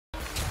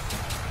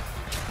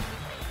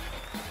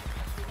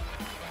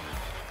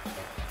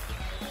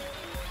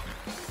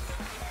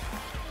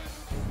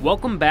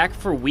Welcome back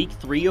for Week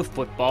 3 of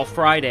Football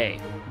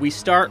Friday. We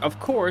start, of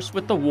course,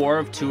 with the War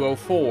of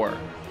 204.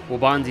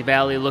 Waubonsie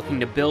Valley looking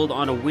to build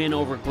on a win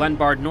over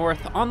Glenbard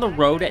North on the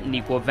road at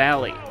Neuqua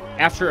Valley.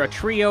 After a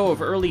trio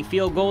of early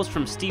field goals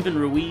from Steven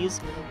Ruiz,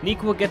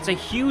 Neuqua gets a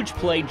huge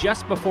play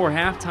just before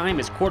halftime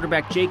as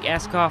quarterback Jake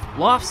Askoff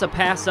lofts a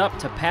pass up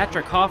to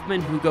Patrick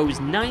Hoffman, who goes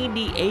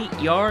 98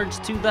 yards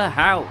to the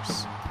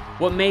house.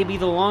 What may be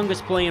the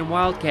longest play in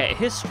Wildcat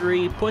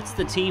history puts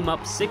the team up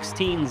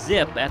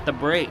 16-0 at the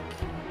break.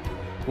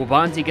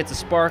 Waubonsie gets a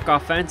spark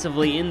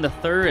offensively in the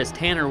third as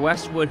Tanner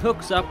Westwood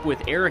hooks up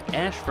with Eric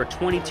Esch for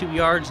 22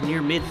 yards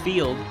near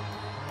midfield.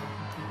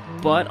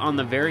 But on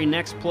the very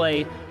next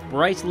play,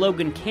 Bryce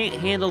Logan can't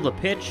handle the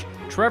pitch.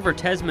 Trevor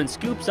Tesman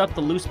scoops up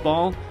the loose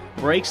ball,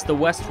 breaks the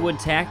Westwood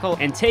tackle,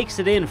 and takes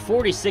it in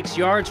 46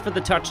 yards for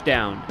the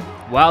touchdown.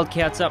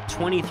 Wildcats up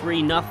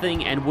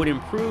 23-0 and would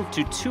improve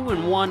to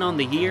 2-1 on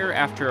the year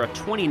after a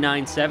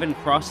 29-7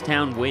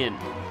 crosstown win.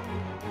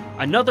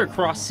 Another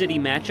cross-city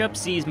matchup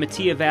sees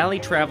Metea Valley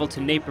travel to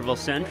Naperville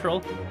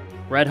Central.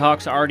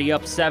 Redhawks already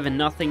up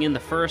 7-0 in the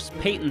first.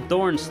 Peyton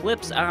Thorne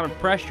slips out of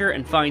pressure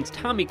and finds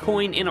Tommy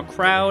Coyne in a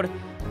crowd,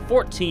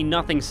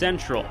 14-0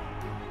 Central.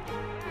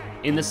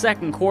 In the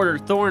second quarter,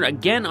 Thorne,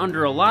 again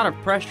under a lot of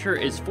pressure,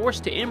 is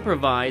forced to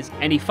improvise,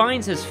 and he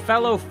finds his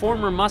fellow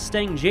former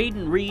Mustang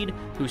Jaden Reed,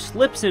 who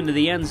slips into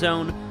the end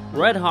zone.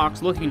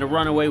 Redhawks looking to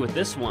run away with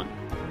this one.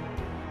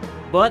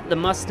 But the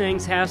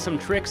Mustangs have some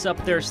tricks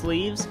up their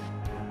sleeves.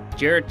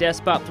 Jarrett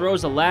Despot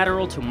throws a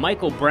lateral to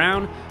Michael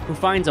Brown, who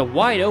finds a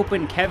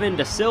wide-open Kevin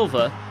Da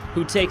Silva,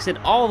 who takes it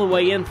all the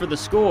way in for the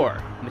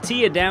score.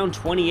 Metea down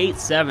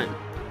 28-7.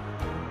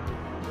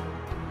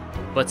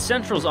 But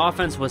Central's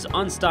offense was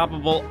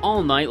unstoppable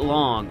all night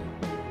long.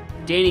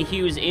 Danny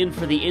Hughes in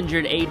for the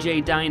injured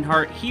A.J.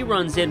 Deinhardt. He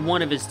runs in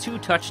one of his 2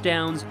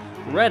 touchdowns.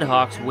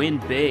 Redhawks win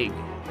big.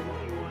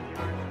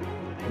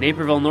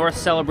 Naperville North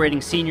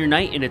celebrating senior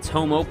night in its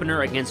home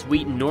opener against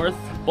Wheaton North,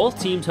 both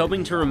teams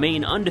hoping to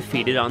remain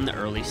undefeated on the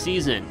early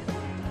season.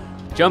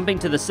 Jumping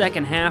to the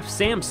second half,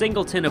 Sam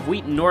Singleton of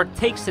Wheaton North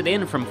takes it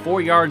in from 4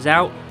 yards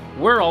out.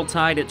 We're all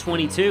tied at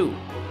 22.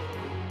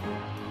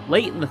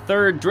 Late in the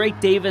third,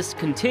 Drake Davis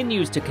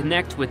continues to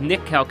connect with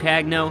Nick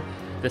Calcagno.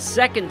 The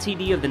second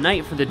TD of the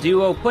night for the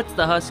duo puts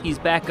the Huskies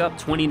back up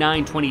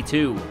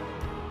 29-22.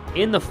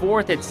 In the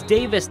fourth, it's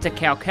Davis to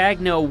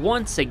Calcagno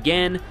once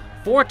again.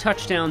 4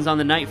 touchdowns on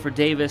the night for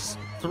Davis,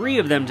 3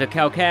 of them to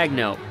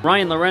Calcagno.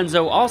 Ryan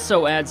Lorenzo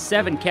also adds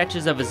 7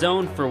 catches of his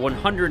own for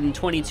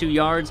 122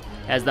 yards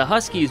as the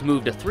Huskies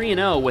move to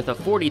 3-0 with a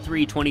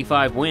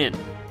 43-25 win.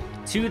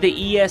 To the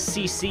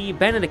ESCC,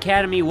 Bennett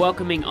Academy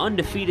welcoming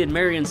undefeated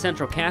Marion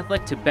Central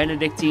Catholic to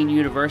Benedictine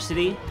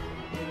University.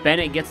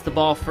 Bennett gets the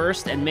ball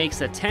first and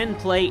makes a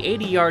 10-play,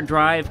 80-yard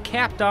drive,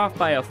 capped off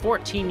by a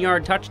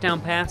 14-yard touchdown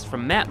pass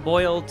from Matt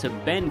Boyle to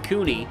Ben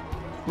Cooney.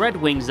 Red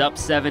Wings up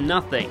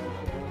 7-0.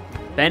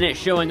 Bennett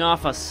showing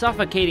off a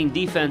suffocating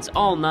defense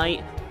all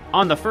night.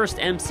 On the first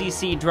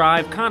MCC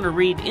drive, Connor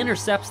Reed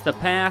intercepts the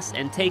pass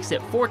and takes it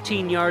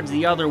 14 yards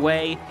the other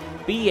way.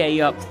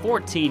 BA up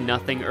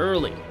 14-0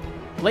 early.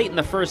 Late in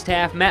the first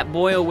half, Matt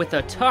Boyle with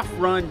a tough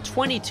run,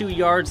 22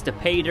 yards to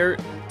pay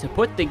dirt to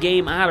put the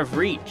game out of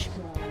reach.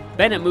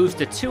 Bennett moves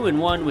to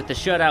 2-1 with the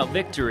shutout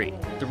victory.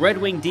 The Red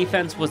Wing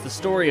defense was the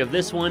story of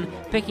this one,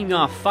 picking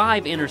off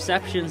 5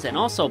 interceptions and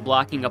also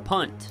blocking a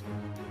punt.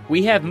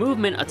 We have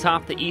movement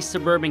atop the East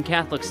Suburban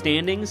Catholic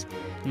standings.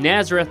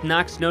 Nazareth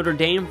knocks Notre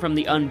Dame from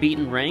the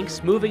unbeaten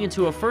ranks, moving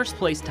into a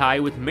first-place tie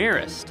with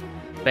Marist.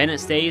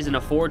 Bennett stays in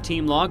a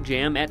 4-team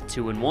logjam at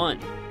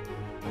 2-1.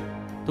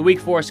 The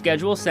Week 4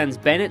 schedule sends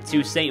Bennett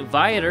to St.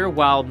 Viator,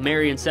 while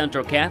Marion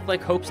Central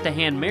Catholic hopes to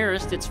hand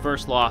Marist its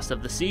first loss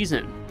of the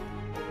season.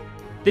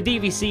 The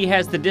DVC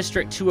has the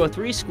District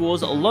 203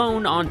 schools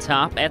alone on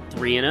top at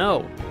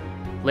 3-0.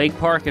 Lake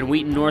Park and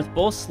Wheaton North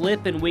both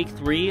slip in Week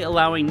 3,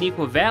 allowing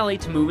Neuqua Valley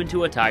to move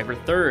into a tie for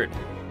 3rd.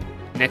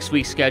 Next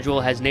week's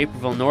schedule has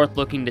Naperville North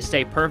looking to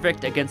stay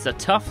perfect against a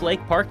tough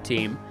Lake Park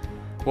team.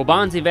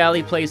 Waubonsie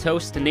Valley plays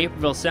host to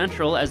Naperville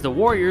Central as the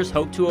Warriors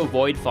hope to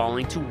avoid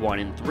falling to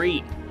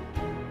 1-3.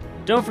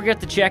 Don't forget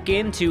to check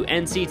in to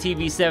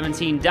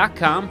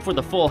nctv17.com for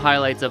the full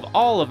highlights of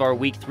all of our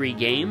Week 3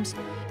 games,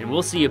 and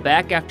we'll see you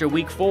back after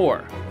Week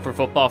 4. For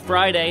Football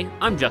Friday,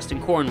 I'm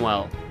Justin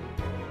Cornwell.